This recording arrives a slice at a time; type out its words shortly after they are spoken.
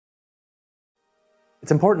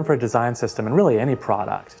It's important for a design system, and really any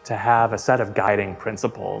product, to have a set of guiding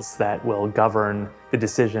principles that will govern the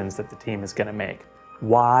decisions that the team is going to make.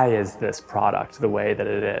 Why is this product the way that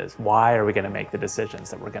it is? Why are we going to make the decisions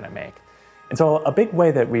that we're going to make? And so a big way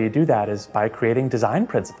that we do that is by creating design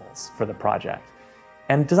principles for the project.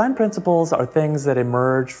 And design principles are things that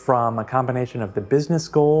emerge from a combination of the business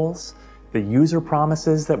goals, the user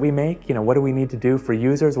promises that we make, what do we need to do for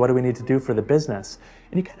users, what do we need to do for the business?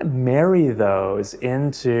 And you kind of marry those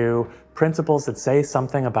into principles that say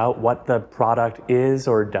something about what the product is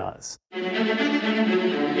or does.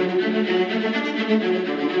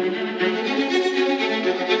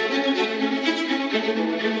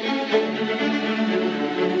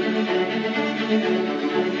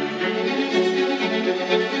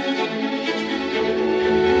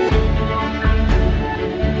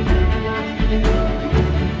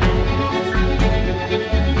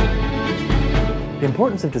 The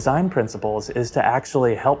importance of design principles is to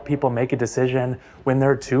actually help people make a decision when there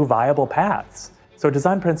are two viable paths. So a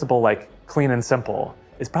design principle like clean and simple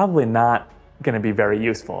is probably not going to be very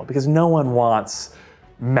useful because no one wants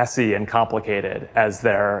messy and complicated as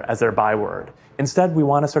their byword. Instead, we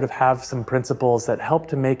want to sort of have some principles that help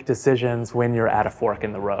to make decisions when you're at a fork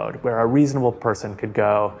in the road, where a reasonable person could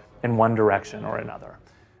go in one direction or another.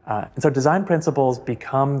 And so design principles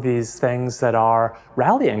become these things that are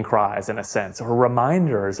rallying cries, in a sense, or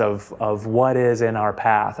reminders of what is in our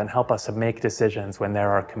path and help us to make decisions when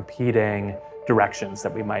there are competing directions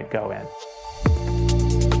that we might go in.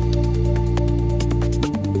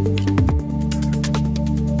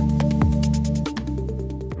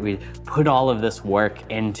 We put all of this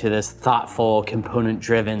work into this thoughtful,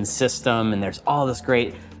 component-driven system, and there's all this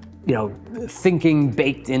great, thinking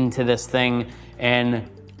baked into this thing, and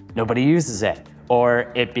nobody uses it,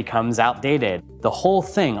 or it becomes outdated. The whole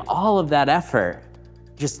thing, all of that effort,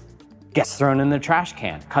 just gets thrown in the trash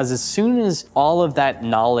can. Because as soon as all of that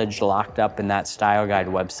knowledge locked up in that style guide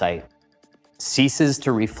website ceases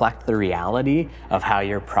to reflect the reality of how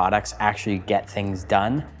your products actually get things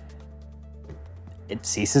done, it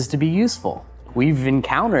ceases to be useful. We've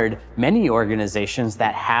encountered many organizations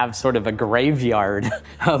that have sort of a graveyard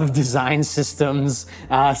of design systems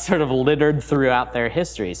sort of littered throughout their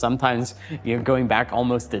history. Sometimes going back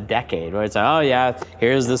almost a decade, where it's like, oh yeah,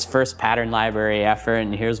 here's this first pattern library effort,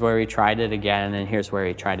 and here's where we tried it again, and here's where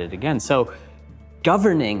we tried it again. So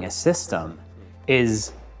governing a system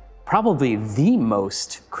is probably the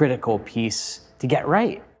most critical piece to get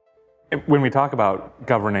right. When we talk about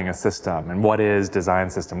governing a system and what is design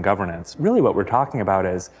system governance, really what we're talking about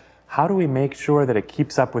is how do we make sure that it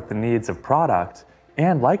keeps up with the needs of product,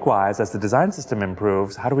 and likewise, as the design system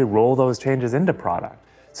improves, how do we roll those changes into product?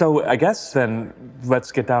 So I guess then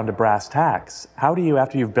let's get down to brass tacks. How do you,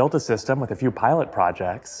 after you've built a system with a few pilot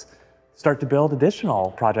projects, start to build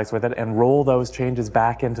additional projects with it and roll those changes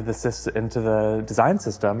back into the design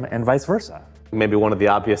system and vice versa? Maybe one of the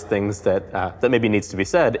obvious things that maybe needs to be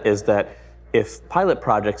said is that if pilot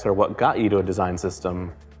projects are what got you to a design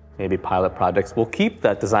system, maybe pilot projects will keep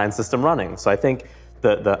that design system running. So I think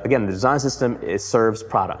again, the design system serves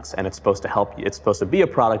products, and it's supposed to help you. It's supposed to be a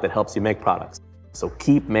product that helps you make products. So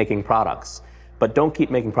keep making products, but don't keep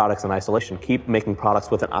making products in isolation. Keep making products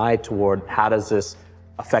with an eye toward how does this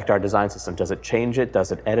affect our design system? Does it change it?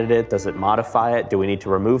 Does it edit it? Does it modify it? Do we need to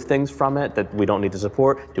remove things from it that we don't need to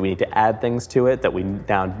support? Do we need to add things to it that we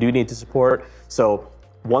now do need to support? So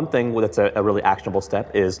one thing that's a really actionable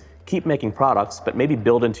step is keep making products, but maybe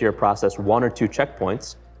build into your process one or two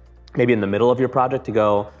checkpoints, maybe in the middle of your project to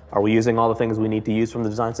go, are we using all the things we need to use from the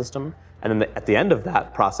design system? And then at the end of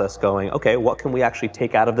that process going, okay, what can we actually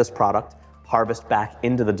take out of this product, harvest back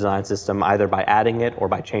into the design system, either by adding it or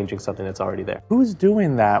by changing something that's already there. Who's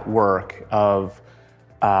doing that work of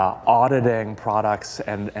auditing products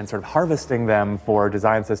and sort of harvesting them for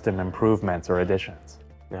design system improvements or additions?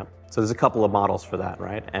 Yeah, so there's a couple of models for that,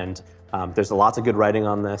 right? And there's lots of good writing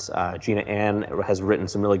on this. Gina Ann has written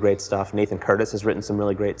some really great stuff. Nathan Curtis has written some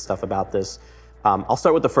really great stuff about this. I'll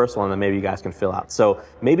start with the first one, and then maybe you guys can fill out. So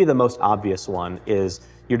maybe the most obvious one is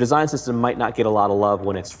your design system might not get a lot of love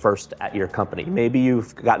when it's first at your company. Maybe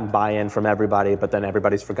you've gotten buy-in from everybody, but then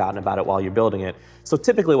everybody's forgotten about it while you're building it. So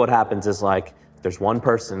typically what happens is like, there's one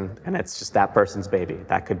person and it's just that person's baby.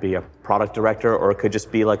 That could be a product director, or it could just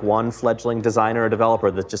be like one fledgling designer or developer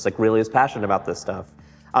that just like really is passionate about this stuff.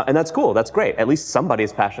 And that's cool, that's great. At least somebody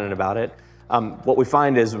is passionate about it. What we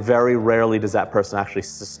find is very rarely does that person actually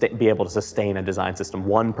be able to sustain a design system,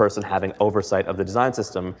 one person having oversight of the design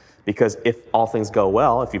system, because if all things go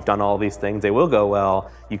well, if you've done all these things, they will go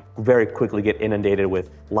well, you very quickly get inundated with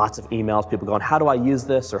lots of emails, people going, how do I use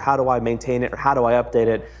this, or how do I maintain it, or how do I update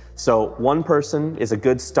it? So one person is a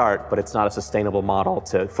good start, but it's not a sustainable model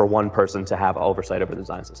for one person to have oversight over the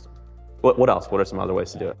design system. What else? What are some other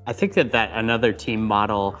ways to do it? I think that another team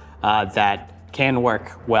model that can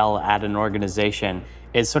work well at an organization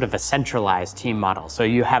is sort of a centralized team model. So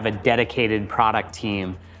you have a dedicated product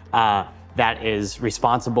team that is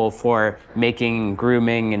responsible for making,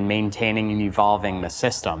 grooming, and maintaining and evolving the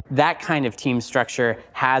system. That kind of team structure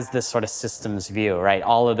has this sort of systems view, right?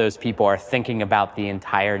 All of those people are thinking about the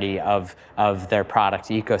entirety of their product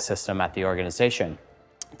ecosystem at the organization.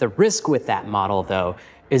 The risk with that model, though,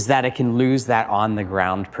 is that it can lose that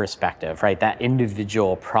on-the-ground perspective, right? That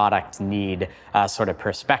individual product need sort of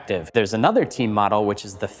perspective. There's another team model, which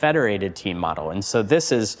is the federated team model. And so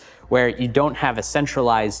this is where you don't have a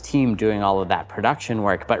centralized team doing all of that production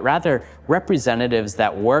work, but rather representatives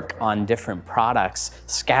that work on different products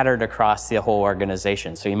scattered across the whole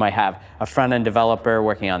organization. So you might have a front-end developer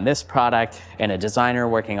working on this product and a designer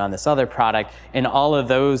working on this other product, and all of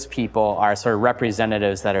those people are sort of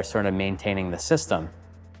representatives that are sort of maintaining the system.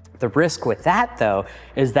 The risk with that, though,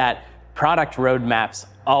 is that product roadmaps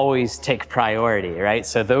always take priority, right?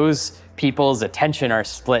 So those people's attention are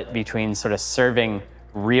split between sort of serving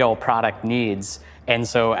real product needs. And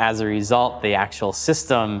so as a result, the actual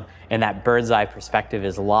system and that bird's eye perspective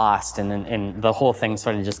is lost, and the whole thing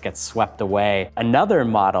sort of just gets swept away. Another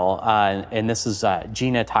model, and this is,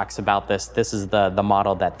 Gina talks about this, this is the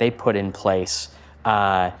model that they put in place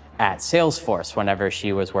at Salesforce whenever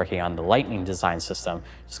she was working on the Lightning design system.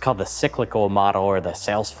 It's called the cyclical model or the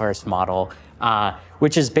Salesforce model,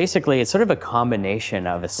 which is basically, it's sort of a combination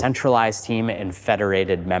of a centralized team and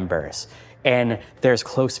federated members. And there's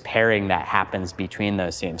close pairing that happens between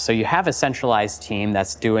those teams. So you have a centralized team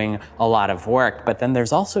that's doing a lot of work, but then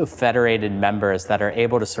there's also federated members that are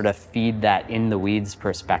able to sort of feed that in the weeds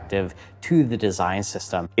perspective to the design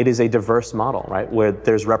system. It is a diverse model, right? Where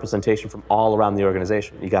there's representation from all around the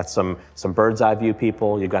organization. You got some bird's eye view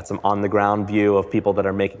people, you've got some on the ground view of people that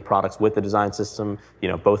are making products with the design system,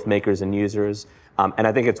 both makers and users. And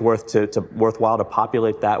I think it's worthwhile to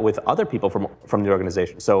populate that with other people from the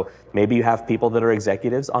organization. So maybe you have people that are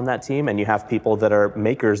executives on that team, and you have people that are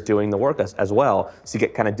makers doing the work as well. So you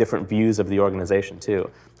get kind of different views of the organization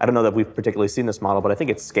too. I don't know that we've particularly seen this model, but I think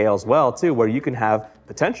it scales well too, where you can have,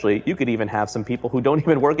 potentially, you could even have some people who don't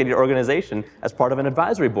even work in your organization as part of an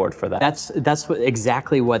advisory board for that. That's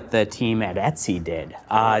exactly what the team at Etsy did.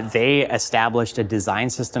 They established a design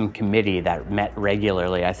system committee that met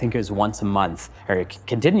regularly. I think it was once a month, or it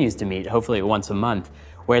continues to meet, hopefully once a month,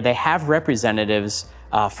 where they have representatives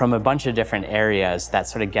from a bunch of different areas that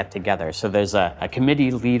sort of get together. So there's a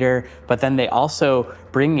committee leader, but then they also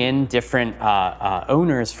bring in different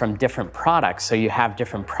owners from different products. So you have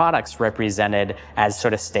different products represented as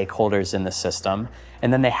sort of stakeholders in the system.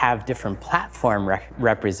 And then they have different platform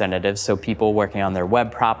representatives, so people working on their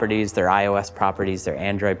web properties, their iOS properties, their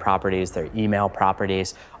Android properties, their email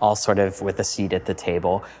properties, all sort of with a seat at the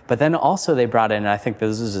table. But then also they brought in, and I think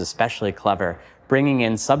this is especially clever, bringing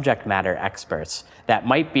in subject matter experts that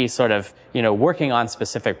might be sort of, working on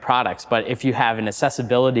specific products. But if you have an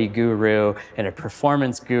accessibility guru and a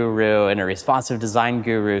performance guru and a responsive design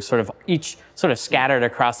guru, sort of each sort of scattered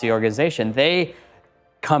across the organization, they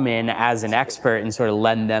come in as an expert and sort of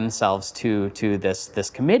lend themselves to this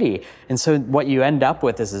committee. And so what you end up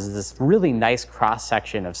with is this really nice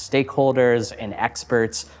cross-section of stakeholders and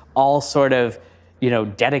experts, all sort of,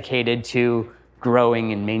 dedicated to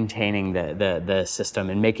growing and maintaining the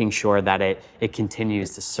system and making sure that it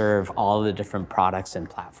continues to serve all the different products and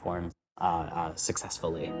platforms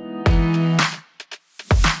successfully.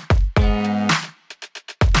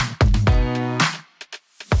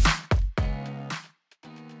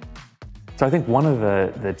 So I think one of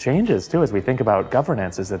the changes too, as we think about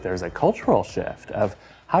governance, is that there's a cultural shift of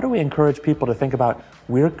how do we encourage people to think about,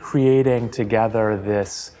 we're creating together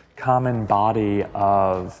this common body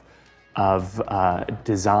of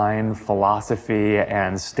design philosophy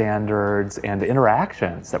and standards and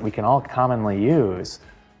interactions that we can all commonly use,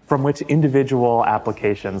 from which individual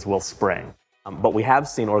applications will spring. But we have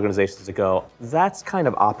seen organizations that go, that's kind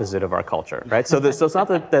of opposite of our culture, right? So it's not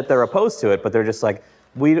that they're opposed to it, but they're just like,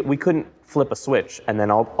 we couldn't flip a switch, and then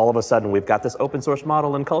all of a sudden we've got this open source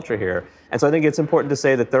model and culture here. And so I think it's important to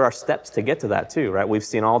say that there are steps to get to that too, right? We've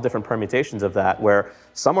seen all different permutations of that, where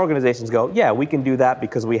some organizations go, yeah, we can do that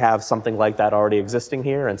because we have something like that already existing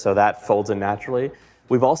here, and so that folds in naturally.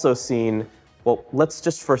 We've also seen, well, let's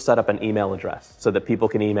just first set up an email address so that people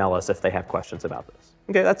can email us if they have questions about this.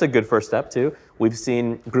 Okay, that's a good first step too. We've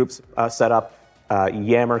seen groups set up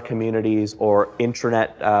Yammer communities or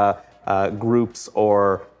intranet groups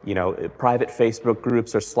or private Facebook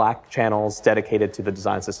groups or Slack channels dedicated to the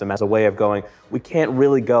design system as a way of going, we can't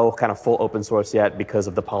really go kind of full open source yet because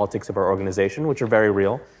of the politics of our organization, which are very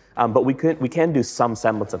real. But we can do some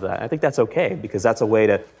semblance of that. I think that's okay, because that's a way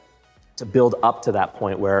to build up to that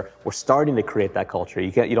point where we're starting to create that culture.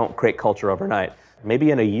 You don't create culture overnight.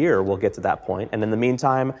 Maybe in a year we'll get to that point, and in the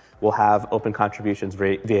meantime we'll have open contributions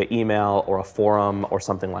via email or a forum or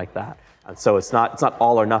something like that. And so it's not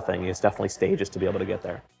all or nothing. It's definitely stages to be able to get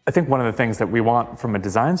there. I think one of the things that we want from a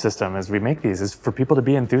design system as we make these is for people to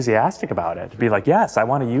be enthusiastic about it, to be like, yes, I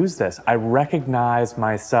want to use this. I recognize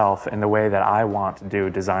myself in the way that I want to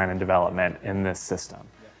do design and development in this system.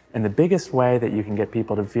 And the biggest way that you can get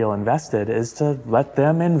people to feel invested is to let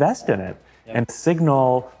them invest in it and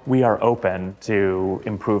signal we are open to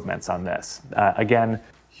improvements on this. Again,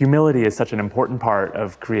 humility is such an important part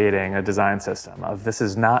of creating a design system. This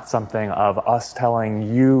is not something of us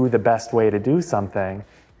telling you the best way to do something.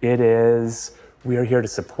 It is, we are here to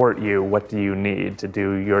support you. What do you need to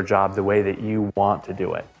do your job the way that you want to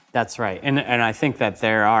do it? That's right. And I think that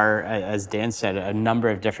there are, as Dan said, a number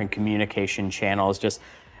of different communication channels. Just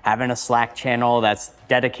having a Slack channel that's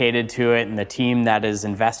dedicated to it, and the team that is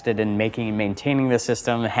invested in making and maintaining the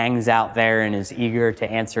system hangs out there and is eager to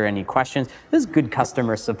answer any questions. This is good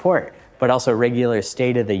customer support, but also regular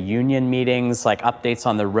State of the Union meetings, like updates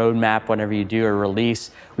on the roadmap whenever you do a release.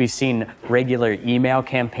 We've seen regular email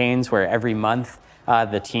campaigns where every month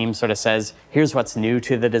the team sort of says, here's what's new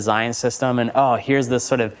to the design system, and oh, here's this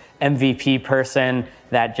sort of MVP person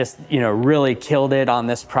that just really killed it on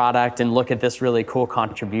this product, and look at this really cool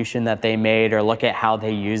contribution that they made, or look at how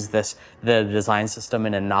they use the design system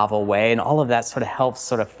in a novel way. And all of that sort of helps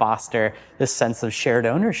sort of foster this sense of shared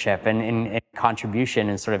ownership and contribution,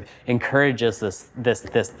 and sort of encourages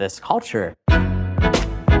this culture.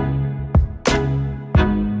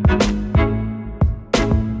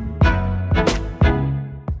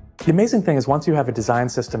 The amazing thing is, once you have a design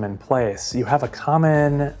system in place, you have a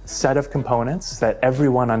common set of components that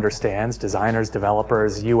everyone understands, designers,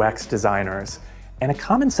 developers, UX designers, and a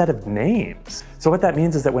common set of names. So what that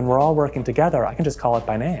means is that when we're all working together, I can just call it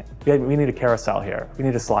by name. We need a carousel here. We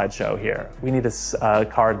need a slideshow here. We need a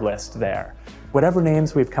card list there. Whatever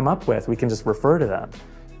names we've come up with, we can just refer to them.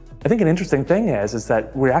 I think an interesting thing is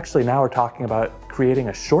that we actually now are talking about creating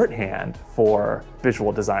a shorthand for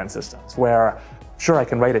visual design systems, where sure, I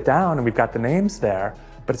can write it down and we've got the names there,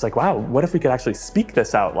 but it's like, wow, what if we could actually speak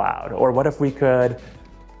this out loud? Or what if we could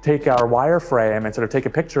take our wireframe and sort of take a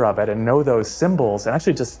picture of it and know those symbols, and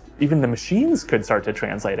actually just even the machines could start to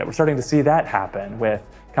translate it. We're starting to see that happen with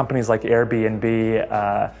companies like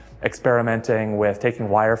Airbnb experimenting with taking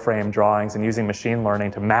wireframe drawings and using machine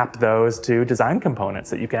learning to map those to design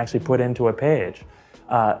components that you can actually put into a page.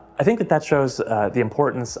 I think that shows the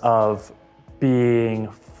importance of being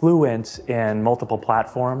fluent in multiple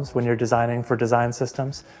platforms when you're designing for design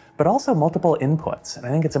systems, but also multiple inputs. And I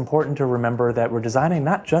think it's important to remember that we're designing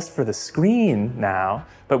not just for the screen now,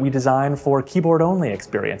 but we design for keyboard-only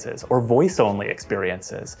experiences or voice-only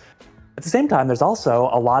experiences. At the same time, there's also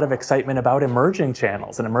a lot of excitement about emerging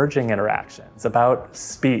channels and emerging interactions, about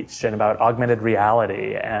speech and about augmented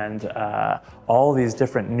reality and all these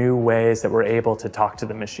different new ways that we're able to talk to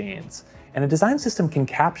the machines. And a design system can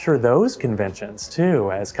capture those conventions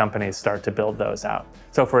too as companies start to build those out.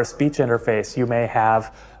 So for a speech interface, you may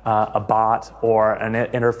have a bot or an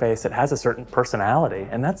interface that has a certain personality,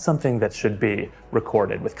 and that's something that should be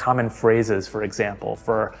recorded with common phrases, for example,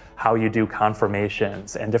 for how you do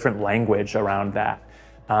confirmations and different language around that.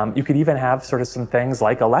 You could even have sort of some things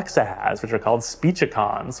like Alexa has, which are called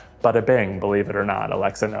speech-icons. Bada bing, believe it or not,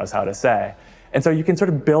 Alexa knows how to say. And so you can sort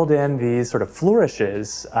of build in these sort of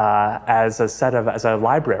flourishes as a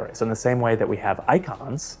library. So in the same way that we have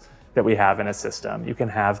icons that we have in a system, you can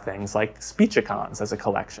have things like speech-icons as a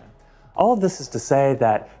collection. All of this is to say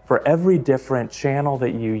that for every different channel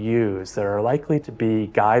that you use, there are likely to be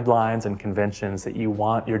guidelines and conventions that you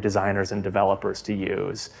want your designers and developers to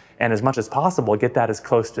use. And as much as possible, get that as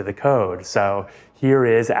close to the code. So here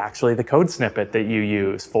is actually the code snippet that you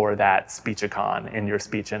use for that speech-icon in your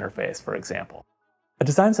speech interface, for example. A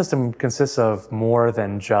design system consists of more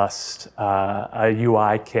than just a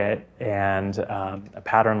UI kit and a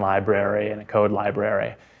pattern library and a code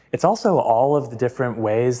library. It's also all of the different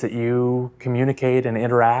ways that you communicate and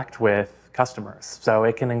interact with customers. So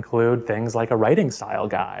it can include things like a writing style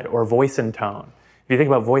guide or voice and tone. If you think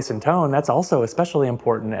about voice and tone, that's also especially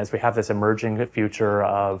important as we have this emerging future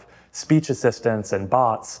of speech assistants and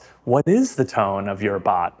bots. What is the tone of your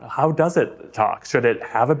bot? How does it talk? Should it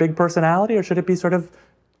have a big personality, or should it be sort of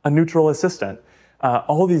a neutral assistant?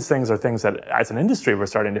 All these things are things that as an industry we're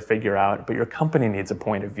starting to figure out, but your company needs a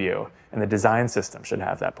point of view, and the design system should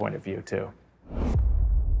have that point of view too.